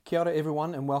Kia ora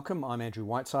everyone and welcome. I'm Andrew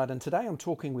Whiteside and today I'm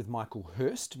talking with Michael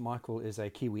Hirst. Michael is a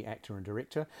Kiwi actor and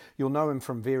director. You'll know him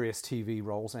from various TV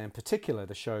roles and in particular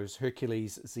the shows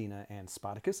Hercules, Xena and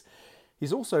Spartacus.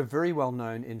 He's also very well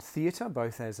known in theatre,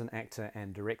 both as an actor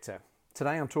and director.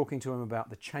 Today I'm talking to him about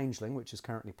The Changeling, which is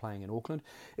currently playing in Auckland.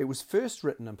 It was first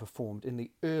written and performed in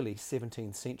the early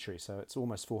 17th century, so it's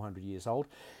almost 400 years old.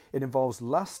 It involves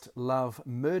lust, love,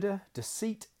 murder,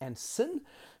 deceit and sin,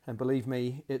 and believe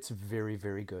me, it's very,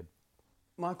 very good.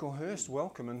 Michael Hirst,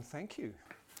 welcome and thank you.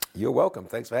 You're welcome.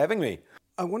 Thanks for having me.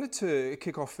 I wanted to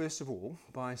kick off first of all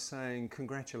by saying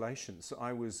congratulations.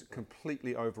 I was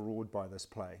completely overawed by this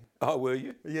play. Oh, were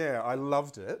you? Yeah, I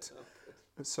loved it.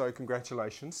 So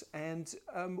congratulations. And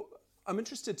I'm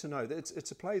interested to know that it's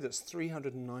a play that's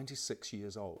 396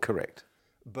 years old. Correct.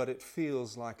 But it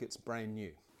feels like it's brand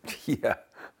new. Yeah.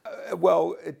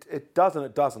 Well, it does and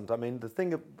it doesn't. I mean, the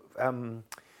thing,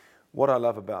 what I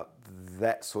love about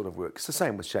that sort of work, it's the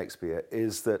same with Shakespeare,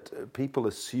 is that people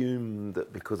assume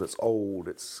that because it's old,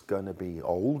 it's going to be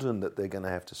old and that they're going to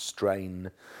have to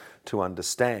strain to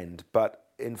understand. But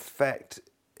in fact,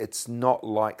 it's not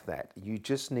like that. You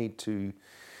just need to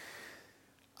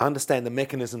understand the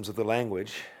mechanisms of the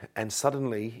language and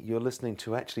suddenly you're listening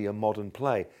to actually a modern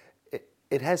play.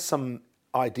 It has some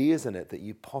ideas in it that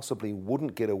you possibly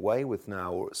wouldn't get away with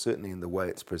now, or certainly in the way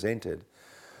it's presented.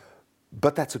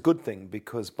 But that's a good thing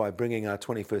because by bringing our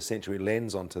 21st century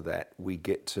lens onto that, we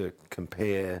get to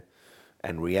compare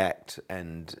and react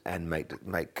and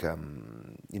make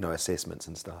assessments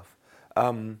and stuff.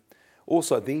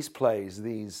 Also, these plays,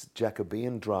 these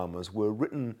Jacobean dramas, were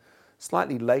written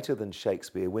slightly later than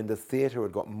Shakespeare when the theatre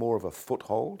had got more of a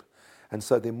foothold. And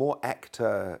so they're more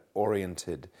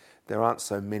actor-oriented. There aren't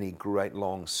so many great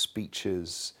long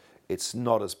speeches. It's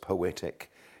not as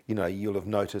poetic. You know, you'll have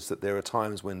noticed that there are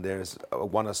times when there's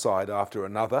one aside after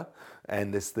another,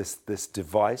 and there's this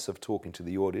device of talking to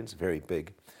the audience, very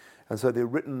big. And so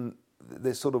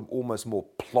they're sort of almost more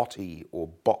plotty or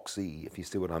boxy, if you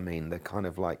see what I mean. They're kind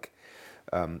of like,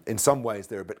 in some ways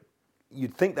they're a bit,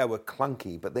 you'd think they were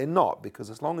clunky, but they're not, because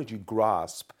as long as you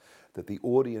grasp that the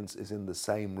audience is in the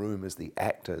same room as the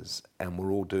actors and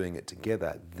we're all doing it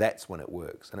together, that's when it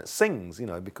works. And it sings,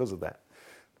 because of that.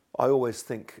 I always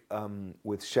think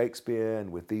with Shakespeare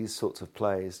and with these sorts of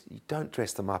plays, you don't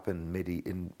dress them up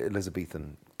in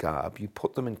Elizabethan garb. You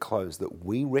put them in clothes that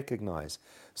we recognize.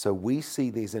 So we see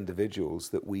these individuals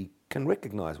that we can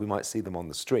recognize. We might see them on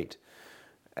the street.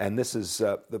 And this is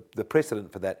the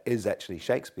precedent for that is actually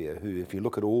Shakespeare, who, if you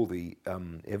look at all the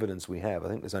evidence we have, I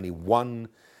think there's only one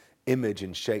image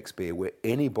in Shakespeare where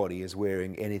anybody is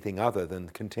wearing anything other than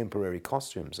contemporary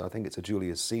costumes. I think it's a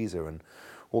Julius Caesar, and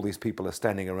all these people are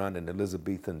standing around in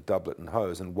Elizabethan doublet and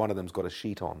hose, and one of them's got a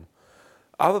sheet on.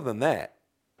 Other than that,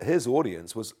 his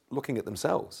audience was looking at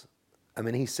themselves. I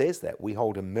mean, he says that we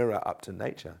hold a mirror up to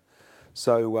nature.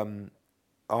 So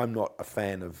I'm not a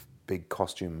fan of big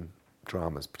costume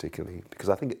dramas particularly, because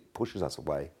I think it pushes us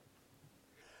away.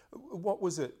 What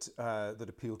was it that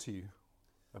appealed to you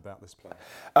about this play?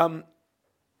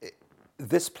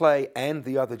 This play and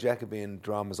the other Jacobean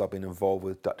dramas I've been involved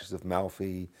with, Duchess of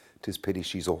Malfi, 'Tis Pity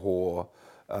She's a Whore,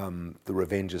 The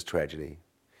Revenger's Tragedy.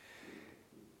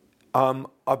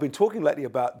 I've been talking lately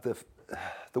about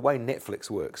the way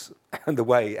Netflix works and the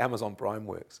way Amazon Prime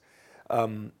works.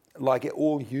 Like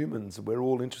all humans, we're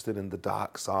all interested in the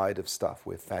dark side of stuff.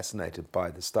 We're fascinated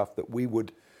by the stuff that we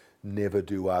would never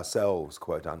do ourselves,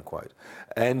 quote unquote.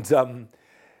 And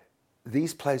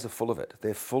these plays are full of it.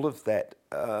 They're full of that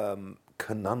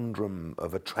conundrum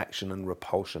of attraction and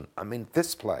repulsion. I mean,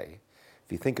 this play,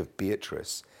 if you think of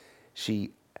Beatrice,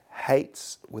 she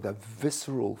hates with a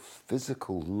visceral,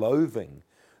 physical loathing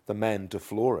the man De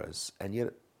Flores, and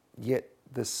yet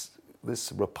this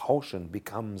repulsion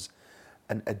becomes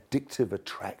an addictive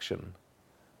attraction.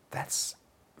 That's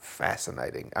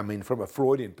fascinating. I mean, from a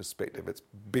Freudian perspective, it's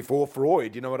before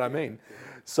Freud, you know what I mean?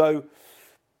 So,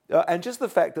 and just the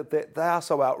fact that they are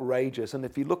so outrageous, and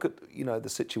if you look at, the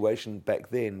situation back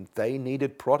then, they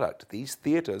needed product. These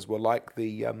theatres were like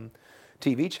the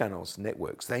TV channels,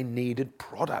 networks. They needed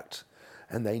product,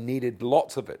 and they needed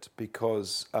lots of it,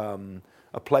 because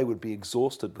a play would be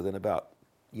exhausted within about,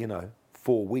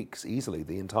 4 weeks easily.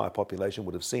 The entire population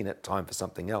would have seen it, time for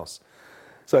something else.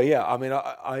 So yeah, I mean,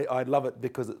 I love it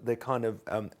because they're kind of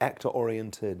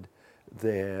actor-oriented.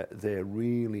 They're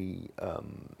really,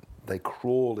 they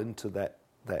crawl into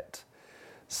that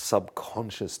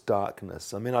subconscious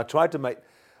darkness. I mean, I told the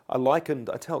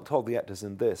actors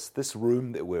in this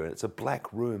room that we're in, it's a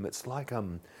black room. It's like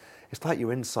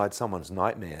you're inside someone's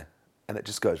nightmare, and it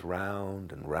just goes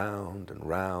round and round and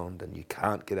round, and you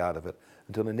can't get out of it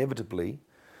until inevitably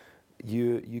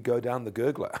you go down the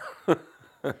gurgler.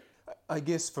 I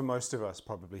guess for most of us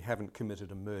probably haven't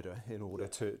committed a murder in order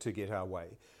to get our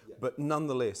way. But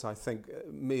nonetheless, I think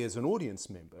me as an audience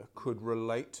member could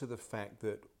relate to the fact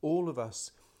that all of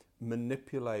us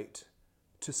manipulate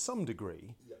to some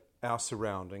degree our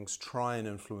surroundings, try and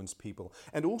influence people,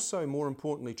 and also, more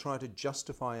importantly, try to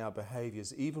justify our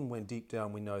behaviours even when deep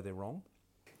down we know they're wrong.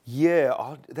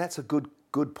 Yeah, that's a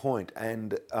good point.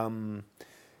 And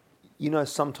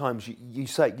sometimes you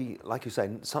say, like you say,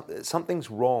 something's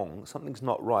wrong, something's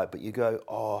not right, but you go,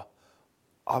 oh,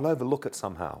 I'll overlook it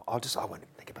somehow. I won't even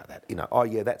think about that. Oh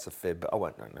yeah, that's a fib, but I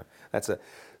won't. No.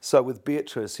 So with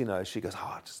Beatrice, she goes,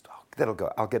 that'll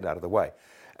go. I'll get it out of the way.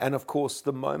 And of course,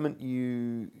 the moment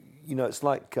it's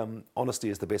like honesty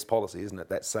is the best policy, isn't it?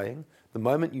 That saying. The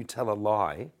moment you tell a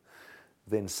lie,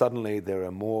 then suddenly there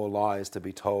are more lies to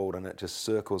be told, and it just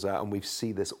circles out. And we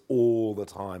see this all the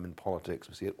time in politics.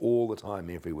 We see it all the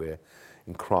time everywhere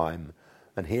in crime.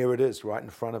 And here it is right in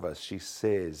front of us. She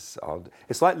says,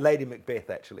 it's like Lady Macbeth,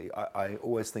 actually. I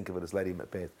always think of it as Lady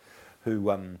Macbeth, who,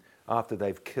 after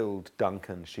they've killed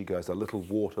Duncan, she goes, a little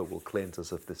water will cleanse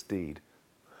us of this deed.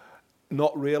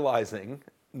 Not realizing,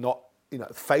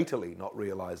 fatally not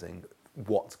realizing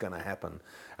what's going to happen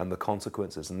and the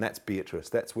consequences. And that's Beatrice.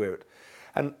 That's where it...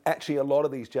 And actually, a lot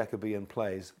of these Jacobean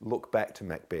plays look back to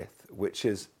Macbeth, which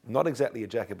is not exactly a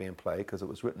Jacobean play because it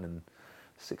was written in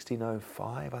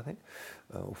 1605, I think,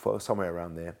 or somewhere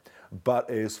around there, but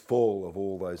is full of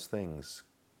all those things,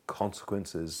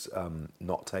 consequences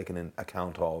not taken in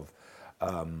account of,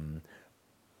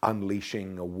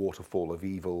 unleashing a waterfall of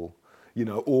evil,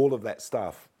 all of that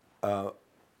stuff.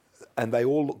 And they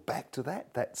all look back to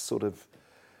that. That sort of,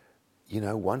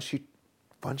 once you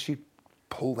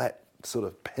pull that sort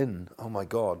of pin, oh my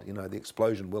God, the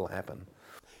explosion will happen.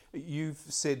 You've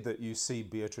said that you see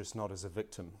Beatrice not as a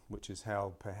victim, which is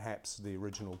how perhaps the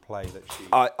original play that she...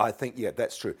 I think, yeah,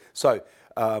 that's true. So,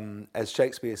 as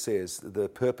Shakespeare says, the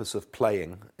purpose of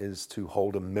playing is to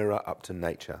hold a mirror up to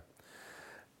nature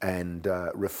and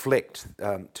reflect,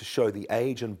 to show the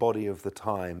age and body of the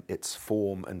time, its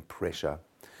form and pressure.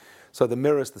 So the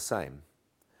mirror's the same.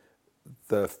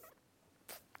 The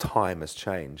time has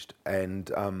changed.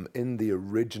 And in the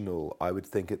original, I would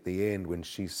think at the end when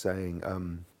she's saying...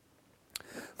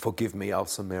 forgive me,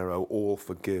 Alsamero, all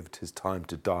forgive, 'tis time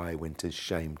to die when 'tis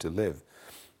shame to live.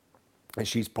 And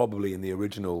she's probably in the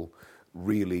original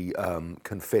really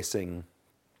confessing,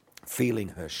 feeling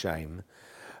her shame,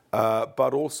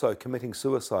 but also committing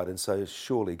suicide, and so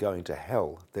surely going to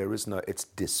hell. It's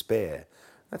despair.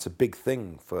 That's a big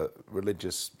thing for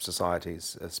religious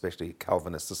societies, especially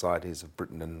Calvinist societies of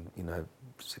Britain in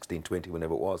 1620,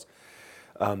 whenever it was.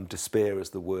 Despair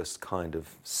is the worst kind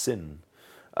of sin.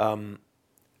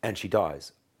 And she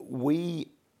dies.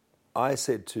 I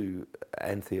said to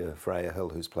Anthea Freya Hill,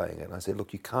 who's playing it, and I said,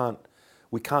 look,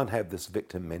 we can't have this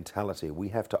victim mentality. We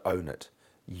have to own it.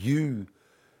 You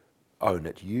own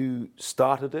it. You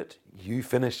started it. You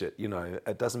finish it.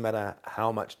 It doesn't matter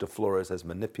how much De Flores has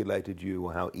manipulated you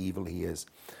or how evil he is.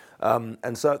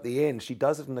 And so at the end, she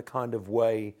does it in a kind of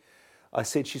way. I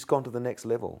said she's gone to the next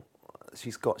level.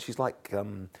 She's like,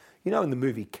 in the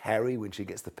movie Carrie, when she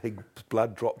gets the pig's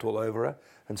blood dropped all over her,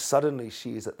 and suddenly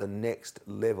she is at the next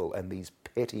level, and these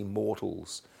petty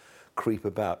mortals creep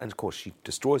about. And of course, she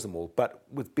destroys them all. But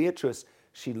with Beatrice,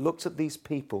 she looks at these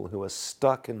people who are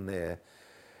stuck in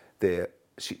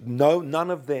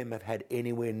none of them have had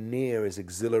anywhere near as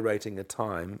exhilarating a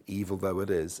time, evil though it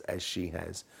is, as she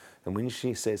has. And when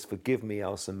she says, forgive me,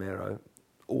 Alsamero,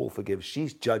 all forgive,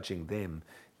 she's judging them,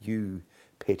 you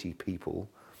petty people.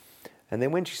 And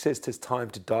then when she says 'tis time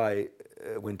to die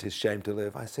when 'tis shame to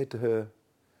live, I said to her,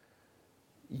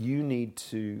 you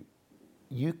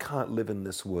can't live in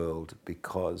this world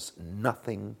because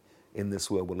nothing in this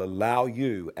world will allow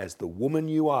you, as the woman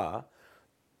you are,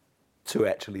 to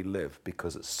actually live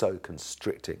because it's so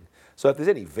constricting. So if there's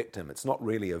any victim, it's not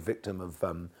really a victim of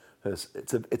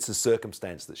it's a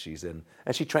circumstance that she's in,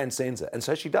 and she transcends it. And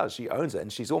so she does, she owns it,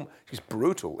 and she's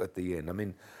brutal at the end. I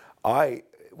mean,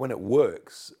 when it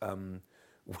works,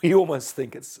 we almost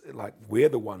think it's like we're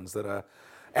the ones that are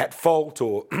at fault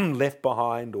or left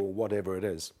behind or whatever it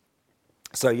is.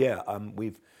 So yeah,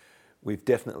 we've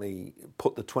definitely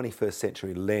put the 21st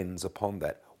century lens upon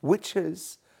that, which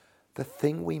is the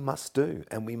thing we must do,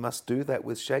 and we must do that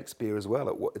with Shakespeare as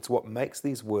well. It's what makes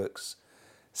these works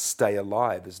stay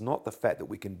alive. Is not the fact that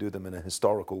we can do them in a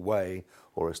historical way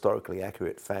or historically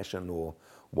accurate fashion or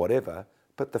whatever,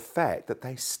 but the fact that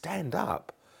they stand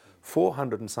up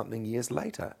 400 and something years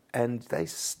later, and they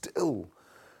still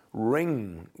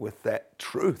ring with that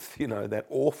truth, that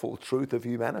awful truth of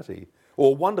humanity,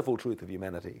 or wonderful truth of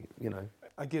humanity,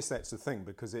 I guess that's the thing,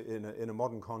 because in a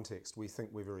modern context, we think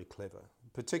we're very clever,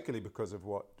 particularly because of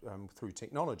what, through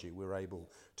technology, we're able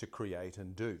to create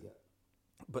and do. Yeah.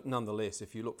 But nonetheless,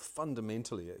 if you look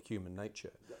fundamentally at human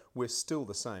nature, we're still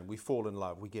the same. We fall in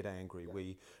love, we get angry,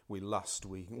 we lust,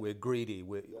 we're greedy,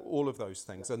 all of those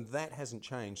things. And that hasn't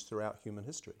changed throughout human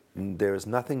history. There is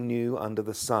nothing new under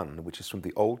the sun, which is from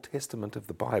the Old Testament of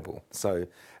the Bible. So,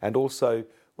 and also,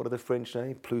 what are the French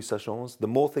name? Plus ça change. The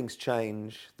more things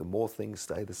change, the more things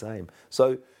stay the same.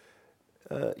 So,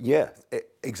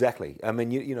 exactly. I mean,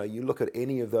 you look at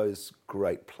any of those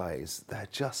great plays, they're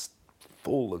just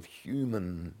full of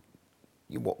human,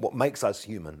 what makes us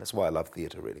human. That's why I love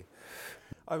theatre, really.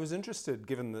 I was interested,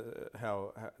 given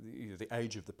the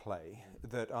age of the play,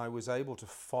 that I was able to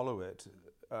follow it.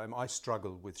 I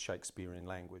struggled with Shakespearean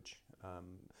language.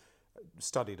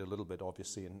 Studied a little bit,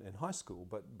 obviously, in high school,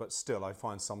 but still, I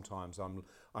find sometimes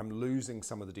I'm losing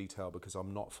some of the detail because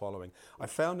I'm not following. I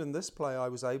found in this play I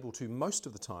was able to most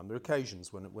of the time. There are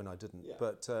occasions when I didn't,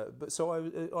 but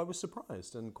so I was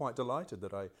surprised and quite delighted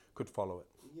that I could follow it.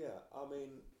 Yeah, I mean,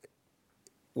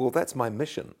 well, that's my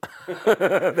mission. You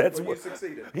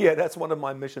succeeded. Yeah, that's one of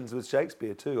my missions with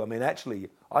Shakespeare too. I mean, actually,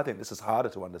 I think this is harder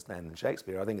to understand than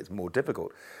Shakespeare. I think it's more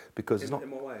difficult because it's not. In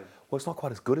what way? Well, it's not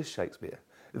quite as good as Shakespeare.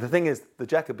 The thing is, the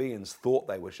Jacobeans thought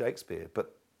they were Shakespeare,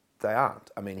 but they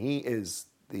aren't. I mean, he is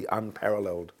the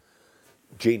unparalleled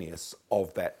genius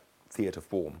of that theatre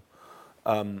form.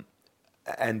 And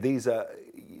these are,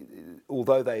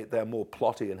 although they're more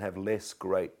plotty and have less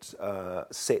great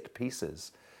set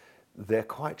pieces, they're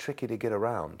quite tricky to get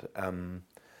around.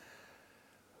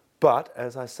 But,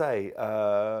 as I say,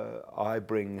 I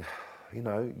bring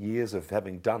years of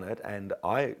having done it, and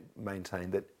I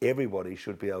maintain that everybody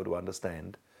should be able to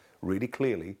understand really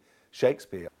clearly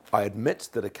Shakespeare. I admit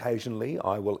that occasionally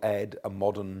I will add a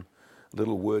modern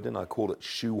little word in. I call it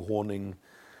shoehorning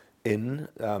in.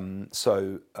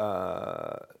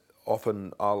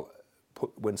 Often I'll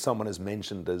put, when someone is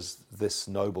mentioned as this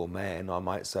noble man, I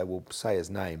might say, well, say his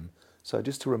name. So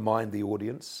just to remind the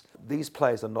audience, these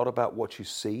plays are not about what you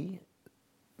see.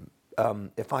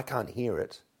 If I can't hear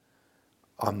it,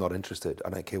 I'm not interested.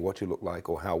 I don't care what you look like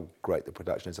or how great the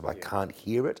production is. If I can't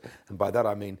hear it, and by that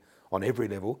I mean on every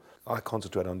level, I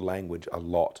concentrate on language a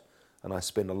lot. And I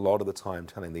spend a lot of the time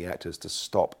telling the actors to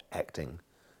stop acting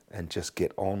and just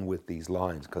get on with these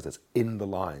lines, because it's in the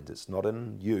lines. It's not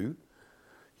in you.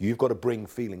 You've got to bring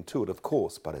feeling to it, of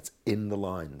course, but it's in the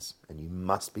lines, and you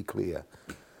must be clear.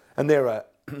 And there are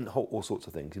all sorts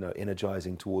of things,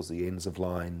 energizing towards the ends of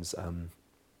lines.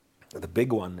 The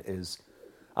big one is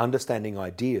understanding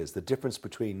ideas. The difference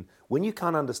between when you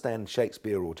can't understand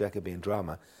Shakespeare or Jacobean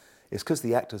drama is because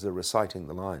the actors are reciting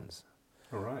the lines.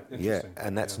 All right, interesting. Yeah,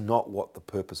 and that's not what the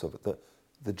purpose of it.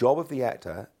 The job of the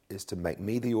actor is to make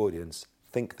me, the audience,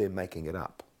 think they're making it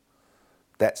up.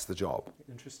 That's the job.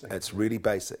 Interesting. It's really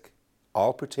basic.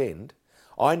 I'll pretend.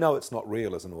 I know it's not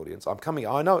real as an audience.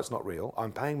 I know it's not real.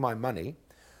 I'm paying my money,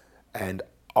 and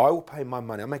I will pay my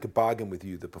money. I'll make a bargain with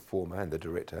you, the performer and the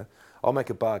director. I'll make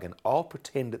a bargain. I'll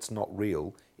pretend it's not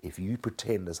real if you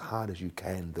pretend as hard as you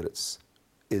can that it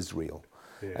is real.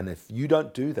 Yeah. And if you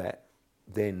don't do that,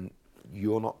 then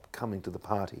you're not coming to the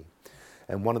party.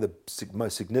 And one of the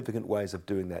most significant ways of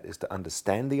doing that is to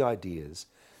understand the ideas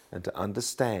and to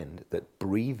understand that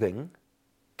breathing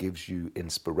gives you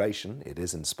inspiration. It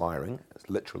is inspiring,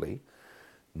 literally.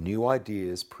 New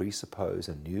ideas presuppose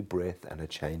a new breath and a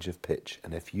change of pitch.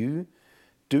 And if you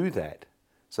do that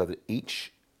so that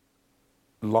each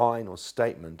line or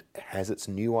statement has its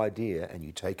new idea and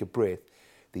you take a breath,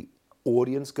 the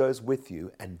audience goes with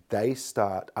you and they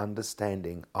start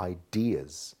understanding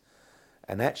ideas.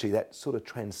 And actually that sort of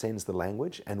transcends the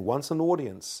language. And once an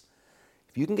audience,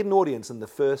 if you can get an audience in the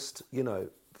first,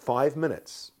 5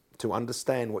 minutes to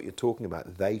understand what you're talking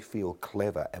about, they feel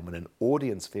clever. And when an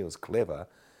audience feels clever,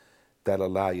 they'll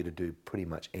allow you to do pretty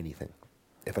much anything.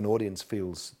 If an audience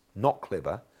feels not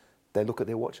clever, they look at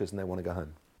their watches and they want to go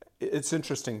home. It's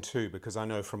interesting too, because I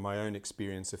know from my own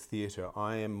experience of theatre,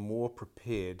 I am more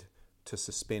prepared to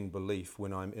suspend belief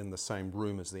when I'm in the same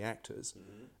room as the actors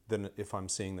than if I'm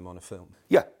seeing them on a film.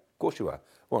 Yeah, of course you are.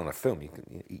 Well, on a film, you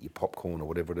can eat your popcorn or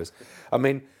whatever it is. I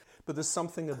mean... But there's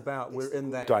something about we're in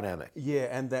that... dynamic. Yeah,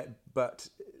 and that... But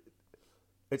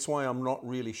it's why I'm not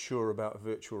really sure about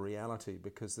virtual reality,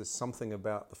 because there's something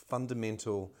about the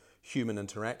fundamental human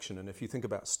interaction. And if you think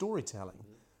about storytelling,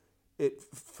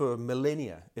 for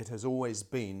millennia, it has always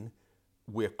been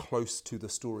we're close to the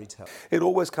storyteller. It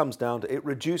always comes down to, it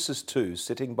reduces to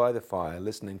sitting by the fire,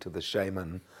 listening to the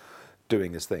shaman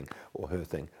doing his thing, or her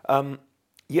thing.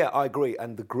 Yeah, I agree.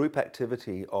 And the group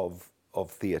activity of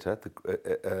of theatre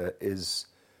is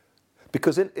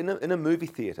because in a movie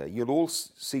theatre you'll all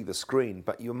see the screen,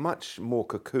 but you're much more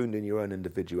cocooned in your own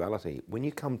individuality. When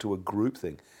you come to a group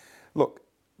thing, look,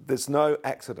 there's no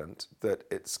accident that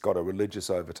it's got a religious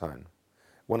overtone.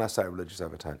 When I say religious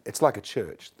overtone, it's like a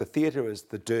church. The theatre is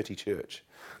the dirty church,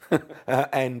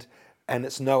 and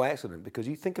it's no accident, because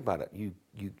you think about it.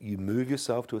 You move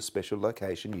yourself to a special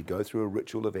location. You go through a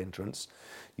ritual of entrance.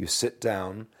 You sit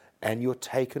down, and you're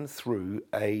taken through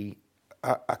a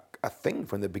thing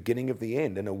from the beginning of the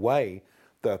end. In a way,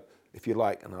 if you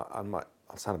like, and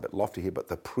I'll sound a bit lofty here, but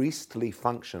the priestly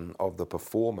function of the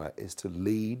performer is to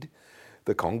lead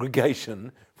the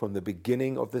congregation from the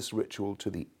beginning of this ritual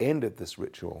to the end of this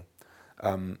ritual.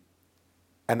 And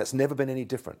it's never been any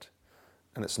different.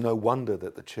 And it's no wonder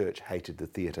that the church hated the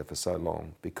theatre for so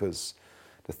long, because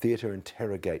the theatre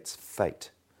interrogates fate.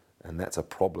 And that's a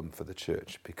problem for the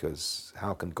church, because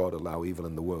how can God allow evil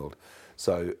in the world?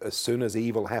 So as soon as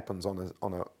evil happens on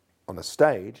a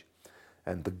stage,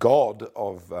 and the god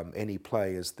of any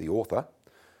play is the author,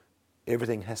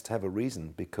 everything has to have a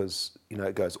reason, because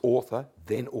it goes author,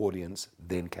 then audience,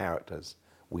 then characters.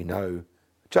 We know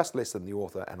just less than the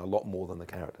author and a lot more than the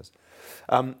characters.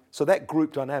 So that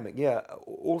group dynamic, yeah.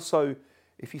 Also,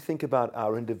 if you think about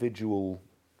our individual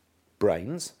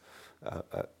brains,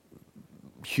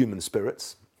 human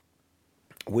spirits,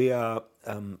 we are,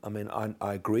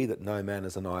 I agree that no man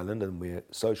is an island and we're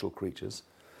social creatures,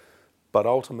 but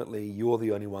ultimately you're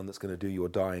the only one that's going to do your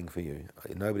dying for you.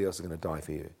 Nobody else is going to die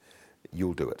for you.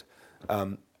 You'll do it.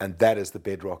 And that is the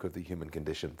bedrock of the human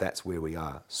condition. That's where we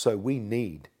are. So we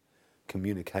need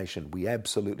communication. We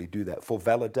absolutely do that for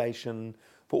validation,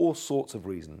 for all sorts of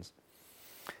reasons.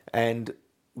 And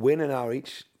when in our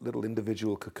each little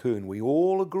individual cocoon, we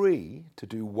all agree to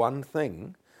do one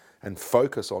thing and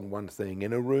focus on one thing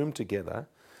in a room together,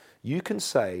 you can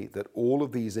say that all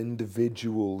of these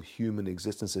individual human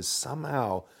existences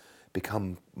somehow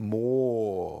become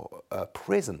more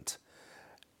present.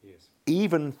 Yes.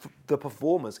 Even the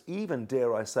performers, even,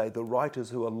 dare I say, the writers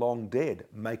who are long dead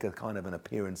make a kind of an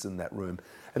appearance in that room.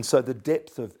 And so the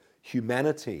depth of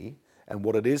humanity and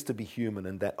what it is to be human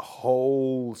and that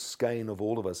whole skein of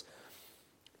all of us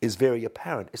is very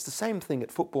apparent. It's the same thing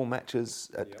at football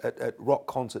matches, at rock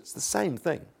concerts, the same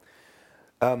thing.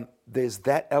 There's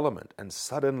that element, and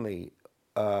suddenly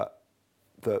the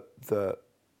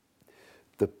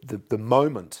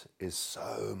moment is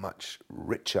so much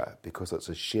richer because it's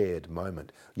a shared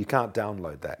moment. You can't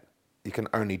download that. You can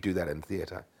only do that in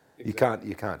theatre. Exactly.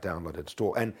 You can't download it at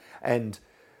all. And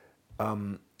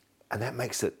that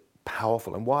makes it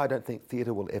powerful. And why I don't think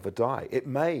theatre will ever die. It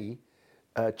may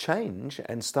change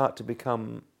and start to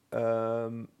become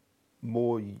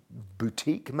more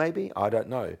boutique, maybe. I don't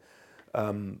know.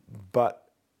 But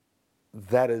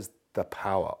that is the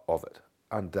power of it,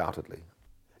 undoubtedly.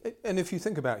 And if you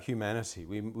think about humanity,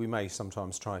 we may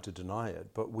sometimes try to deny it,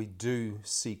 but we do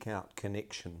seek out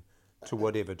connection to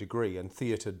whatever degree, and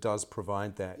theatre does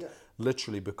provide that,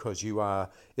 literally, because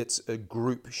it's a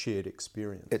group shared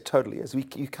experience. It totally is. We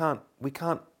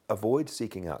can't avoid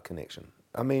seeking out connection.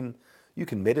 I mean, you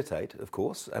can meditate, of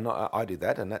course, and I do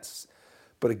that, and that's.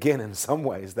 But again, in some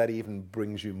ways, that even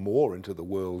brings you more into the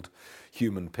world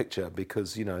human picture,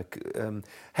 because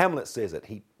Hamlet says it.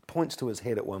 He points to his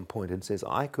head at one point and says,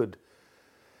 I could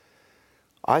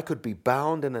be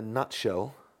bound in a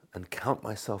nutshell and count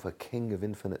myself a king of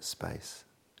infinite space.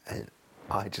 And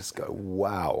I just go,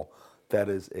 wow, that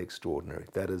is extraordinary.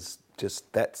 That is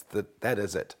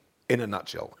it in a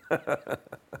nutshell.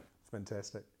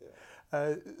 Fantastic.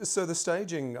 So the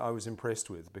staging I was impressed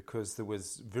with, because there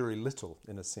was very little,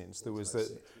 in a sense. There was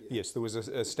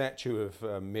a statue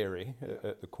of Mary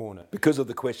at the corner. Because of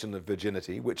the question of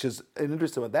virginity, which is an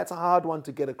interesting one. That's a hard one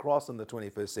to get across in the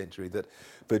 21st century, that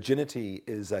virginity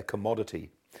is a commodity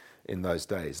in those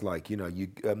days.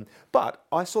 But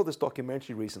I saw this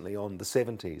documentary recently on the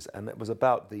 70s, and it was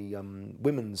about the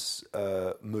women's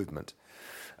movement.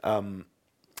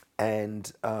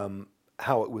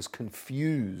 How it was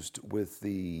confused with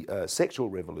the sexual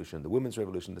revolution, the women's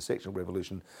revolution, the sexual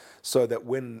revolution, so that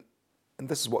and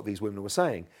this is what these women were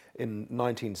saying, in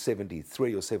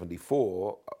 1973 or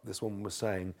 74, this woman was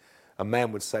saying, a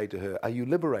man would say to her, are you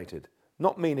liberated?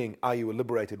 Not meaning, are you a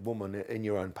liberated woman in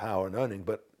your own power and owning,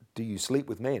 but do you sleep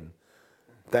with men?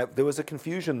 There was a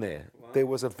confusion there. Wow. There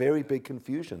was a very big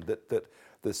confusion that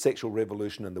the sexual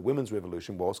revolution and the women's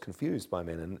revolution was confused by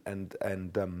men, and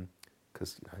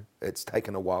because it's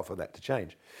taken a while for that to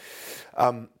change.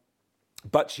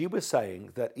 But she was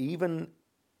saying that even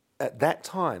at that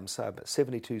time, so about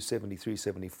 72, 73,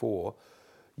 74,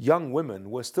 young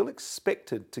women were still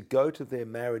expected to go to their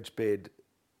marriage bed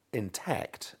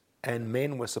intact, and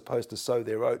men were supposed to sow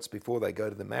their oats before they go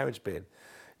to the marriage bed.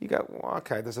 You go, well,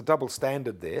 okay, there's a double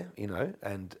standard there,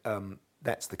 and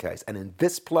that's the case. And in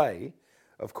this play,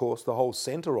 of course, the whole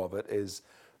centre of it is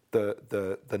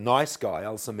the nice guy,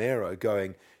 Alsamero,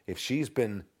 going, if she's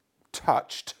been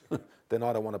touched, then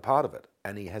I don't want a part of it.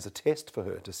 And he has a test for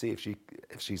her to see if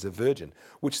she's a virgin,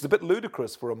 which is a bit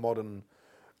ludicrous for a modern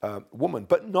woman,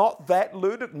 but not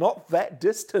that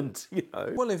distant,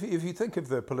 Well, if you think of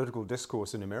the political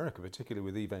discourse in America, particularly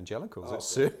with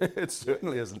evangelicals, it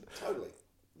certainly isn't. Totally.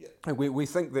 We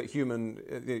think that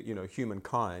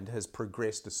humankind has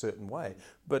progressed a certain way,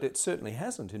 but it certainly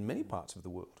hasn't in many parts of the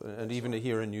world, and even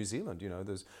here in New Zealand,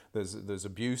 there's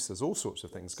abuse, there's all sorts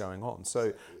of things going on.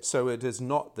 So it is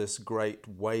not this great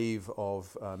wave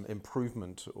of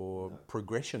improvement or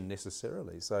progression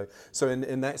necessarily. So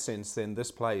in that sense, then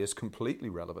this play is completely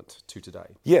relevant to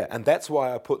today. Yeah, and that's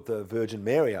why I put the Virgin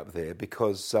Mary up there,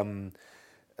 because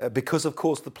of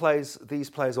course these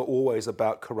plays are always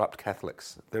about corrupt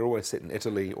Catholics. They're always set in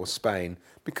Italy or Spain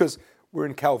because we're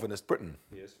in Calvinist Britain,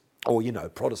 yes, or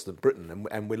Protestant Britain,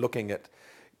 and we're looking at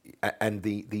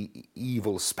the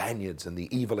evil Spaniards and the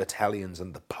evil Italians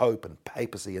and the Pope and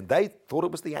papacy, and they thought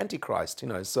it was the Antichrist.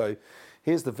 So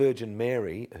here's the Virgin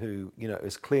Mary, who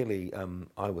is clearly I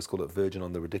always call it Virgin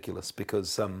on the Ridiculous,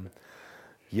 because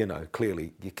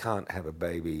clearly you can't have a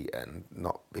baby and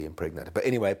not be impregnated. But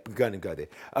anyway, we're going to go there.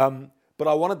 But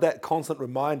I wanted that constant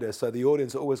reminder, so the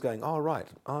audience are always going, oh, right,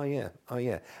 oh, yeah.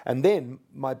 And then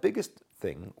my biggest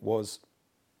thing was,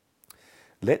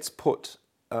 let's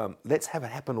have it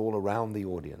happen all around the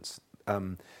audience.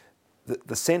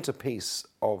 The centerpiece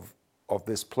of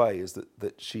this play is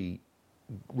that she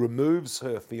removes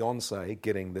her fiancé,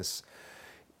 getting this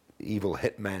evil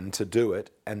hitman to do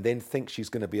it, and then thinks she's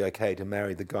going to be okay to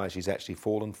marry the guy she's actually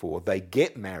fallen for. They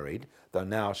get married, though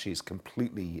now she's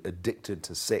completely addicted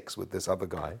to sex with this other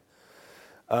guy.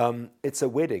 It's a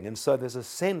wedding, and so there's a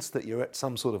sense that you're at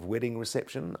some sort of wedding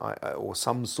reception or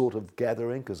some sort of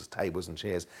gathering, because it's tables and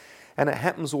chairs, and it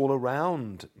happens all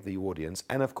around the audience.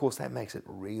 And of course that makes it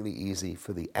really easy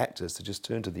for the actors to just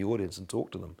turn to the audience and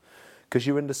talk to them, because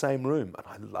you're in the same room. And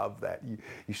I love that.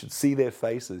 You should see their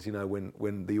faces,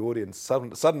 when the audience,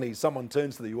 suddenly someone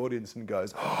turns to the audience and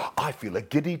goes, oh, I feel a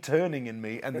giddy turning in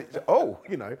me. And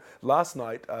last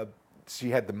night she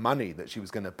had the money that she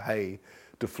was going to pay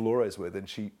De Flores with, and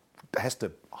she has to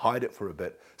hide it for a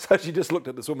bit. So she just looked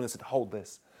at this woman and said, hold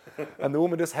this. And the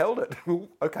woman just held it.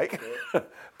 Okay.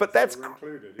 But that's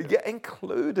included. Yeah,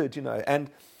 included, And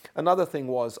another thing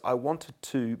was, I wanted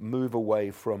to move away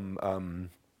from...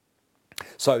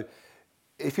 So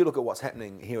if you look at what's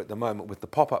happening here at the moment with the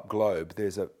Pop-Up Globe,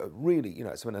 there's a really,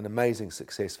 it's been an amazing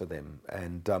success for them.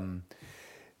 And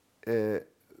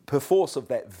perforce of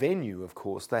that venue, of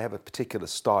course, they have a particular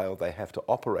style they have to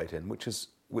operate in, which is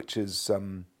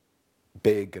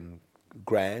big and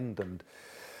grand and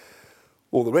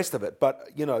all the rest of it. But,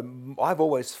 I've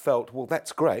always felt, well,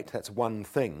 that's great, that's one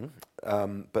thing,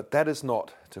 but that is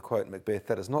not, to quote Macbeth,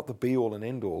 that is not the be-all and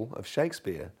end-all of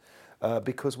Shakespeare.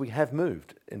 Because we have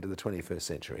moved into the 21st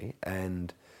century,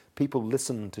 and people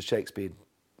listen to Shakespeare,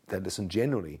 they listen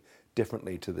generally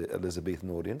differently to the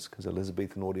Elizabethan audience, because the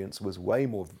Elizabethan audience was way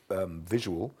more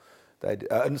visual,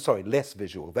 less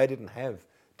visual. They didn't have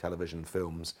television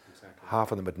films. Exactly.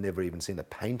 Half of them had never even seen a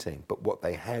painting, but what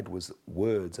they had was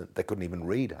words, and they couldn't even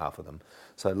read half of them.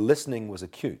 So listening was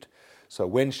acute. So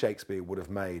when Shakespeare would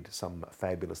have made some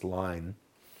fabulous line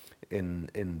in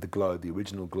the Globe, the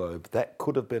original Globe, that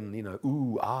could have been,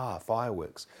 ooh, ah,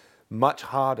 fireworks. Much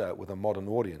harder with a modern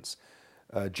audience.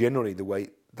 Generally, the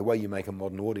way you make a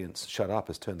modern audience shut up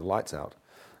is turn the lights out,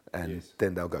 and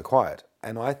then they'll go quiet.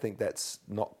 And I think that's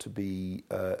not to be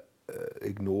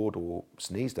ignored or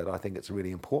sneezed at. I think it's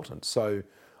really important. So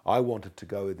I wanted to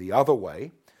go the other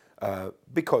way,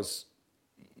 because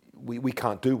we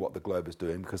can't do what the Globe is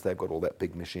doing, because they've got all that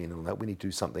big machine and all that. We need to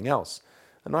do something else.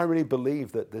 And I really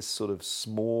believe that this sort of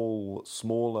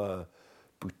smaller,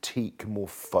 boutique, more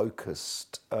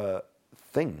focused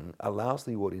thing allows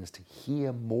the audience to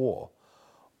hear more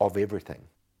of everything.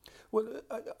 Well,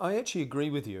 I actually agree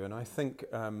with you, and I think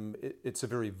it's a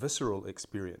very visceral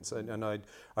experience. And I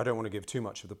don't want to give too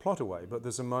much of the plot away, but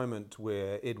there's a moment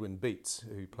where Edwin Beats,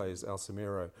 who plays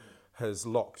Alsamero, has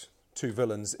locked two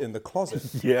villains in the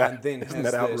closet. Yeah, and then isn't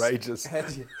that outrageous?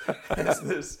 Has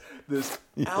this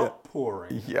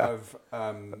outpouring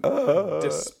of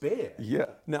despair. Yeah.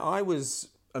 Now, I was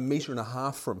 1.5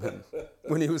 meters from him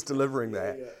when he was delivering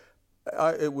that.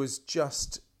 It was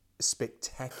just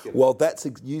spectacular. Well, that's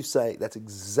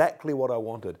exactly what I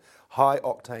wanted.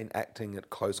 high-octane acting at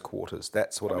close quarters.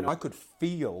 That's what I could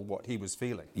feel what he was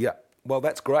feeling. Yeah, well,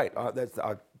 that's great.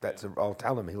 I'll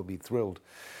tell him, he'll be thrilled.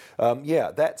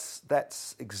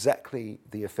 That's exactly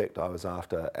the effect I was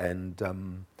after, and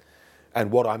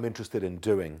what I'm interested in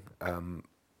doing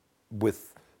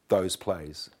with those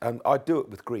plays. And I do it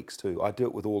with Greeks too. I do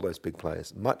it with all those big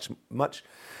plays. Much,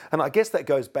 and I guess that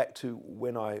goes back to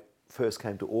when I first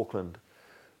came to Auckland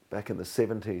back in the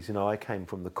 70s. You know, I came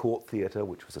from the Court Theatre,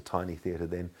 which was a tiny theatre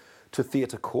then, to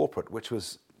Theatre Corporate, which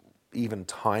was even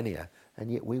tinier.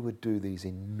 And yet we would do these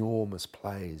enormous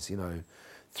plays, you know,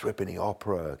 Threepenny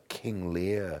Opera, King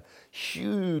Lear,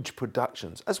 huge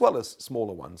productions, as well as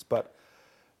smaller ones, but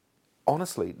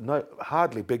honestly,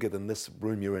 hardly bigger than this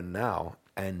room you're in now,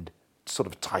 and sort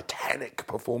of titanic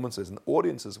performances, and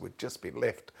audiences would just be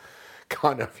left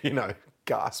kind of, you know,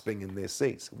 gasping in their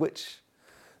seats, which,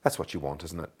 that's what you want,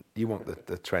 isn't it? You want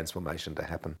the transformation to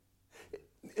happen.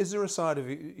 Is there a side of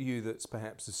you that's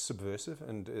perhaps subversive,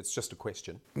 and it's just a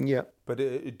question? Yeah. But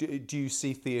do you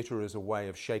see theatre as a way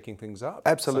of shaking things up?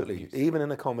 Absolutely. Even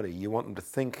in a comedy, you want them to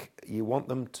think, you want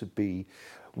them to be...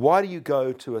 Why do you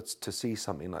go to see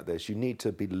something like this? You need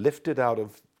to be lifted out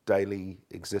of daily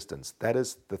existence. That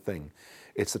is the thing.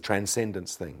 It's the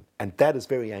transcendence thing. And that is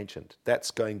very ancient. That's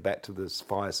going back to this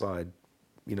fireside,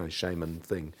 you know, shaman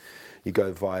thing. You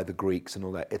go via the Greeks and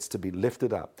all that. It's to be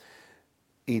lifted up.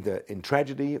 Either in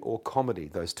tragedy or comedy,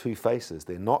 those two faces.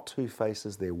 They're not two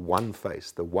faces, they're one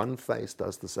face. The one face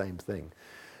does the same thing.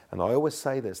 And I always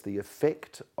say this, the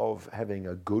effect of having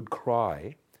a good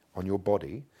cry on your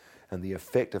body and the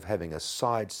effect of having a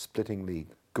side-splittingly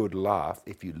good laugh,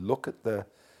 if you look at the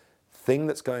thing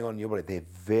that's going on in your body,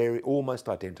 they're almost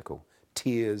identical.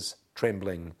 Tears,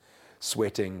 trembling,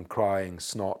 sweating, crying,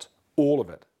 snot, all of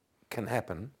it can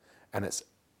happen. And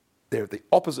they're the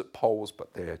opposite poles,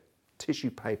 but they're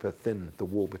tissue paper thin, the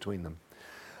wall between them.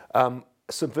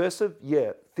 Subversive,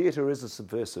 yeah, theatre is a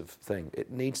subversive thing.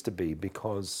 It needs to be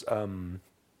because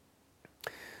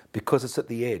it's at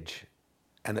the edge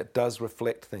and it does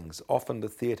reflect things. Often the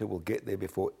theatre will get there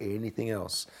before anything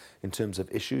else in terms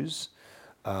of issues.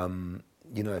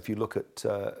 You know, if you look at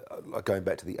going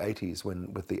back to the 80s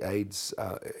when with the AIDS,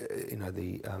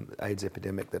 the AIDS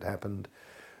epidemic that happened,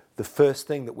 the first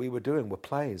thing that we were doing were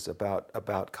plays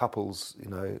about couples, you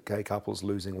know, gay couples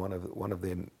losing one of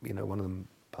their, you know, one of them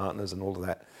partners and all of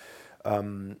that.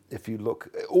 If you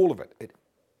look, all of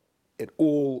it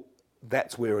all,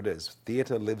 that's where it is.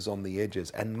 Theatre lives on the edges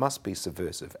and must be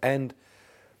subversive and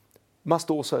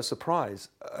must also surprise.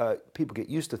 People get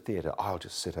used to theatre. I'll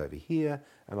just sit over here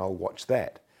and I'll watch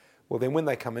that. Well, then when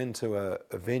they come into a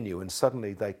venue and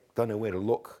suddenly they don't know where to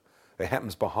look, it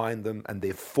happens behind them and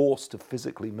they're forced to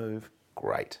physically move,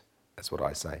 great. That's what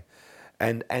I say.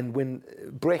 And when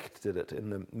Brecht did it in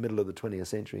the middle of the 20th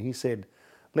century, he said,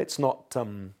 let's not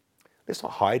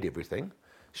hide everything.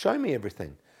 Show me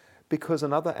everything. Because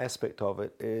another aspect of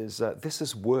it is, this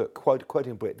is work,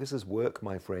 quoting Brecht, this is work,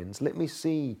 my friends. Let me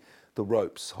see the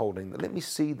ropes holding, let me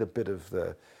see the bit of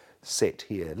the set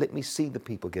here. Let me see the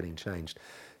people getting changed.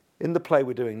 In the play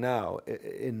we're doing now,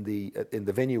 in the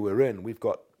venue we're in, we've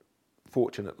got,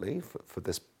 fortunately, for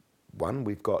this one,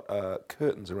 we've got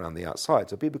curtains around the outside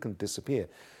so people can disappear.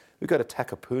 We go to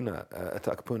Takapuna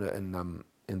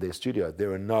in their studio.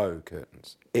 There are no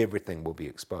curtains. Everything will be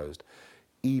exposed.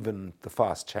 Even the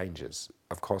fast changes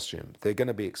of costume, they're going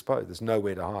to be exposed. There's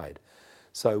nowhere to hide.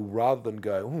 So rather than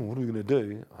go, what are we going to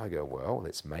do? I go, well,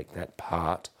 let's make that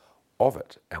part of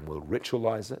it and we'll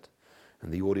ritualize it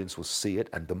and the audience will see it.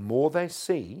 And the more they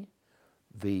see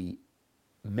the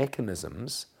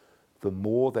mechanisms, the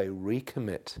more they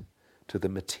recommit to the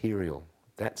material.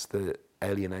 That's the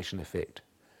alienation effect.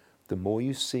 The more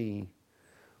you see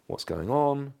what's going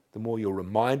on, the more you're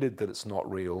reminded that it's not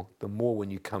real, the more when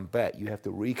you come back, you have to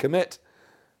recommit.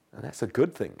 And that's a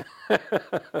good thing.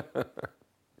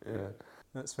 Yeah.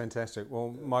 That's fantastic.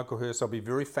 Well, Michael Hirst, I'll be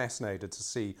very fascinated to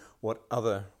see what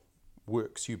other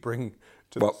works you bring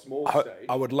to the small stage.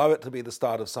 I would love it to be the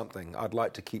start of something. I'd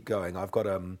like to keep going. I've got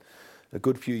a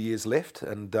good few years left,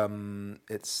 and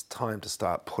it's time to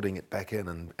start putting it back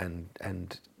in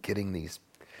and getting these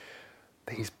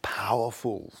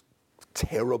powerful,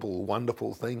 terrible,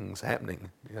 wonderful things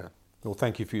happening. Yeah. Well,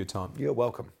 thank you for your time. You're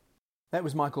welcome. That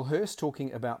was Michael Hirst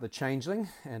talking about The Changeling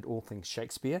and all things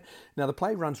Shakespeare. Now, the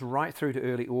play runs right through to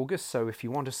early August, so if you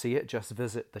want to see it, just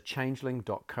visit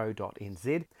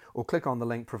thechangeling.co.nz or click on the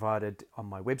link provided on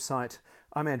my website.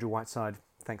 I'm Andrew Whiteside.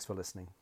 Thanks for listening.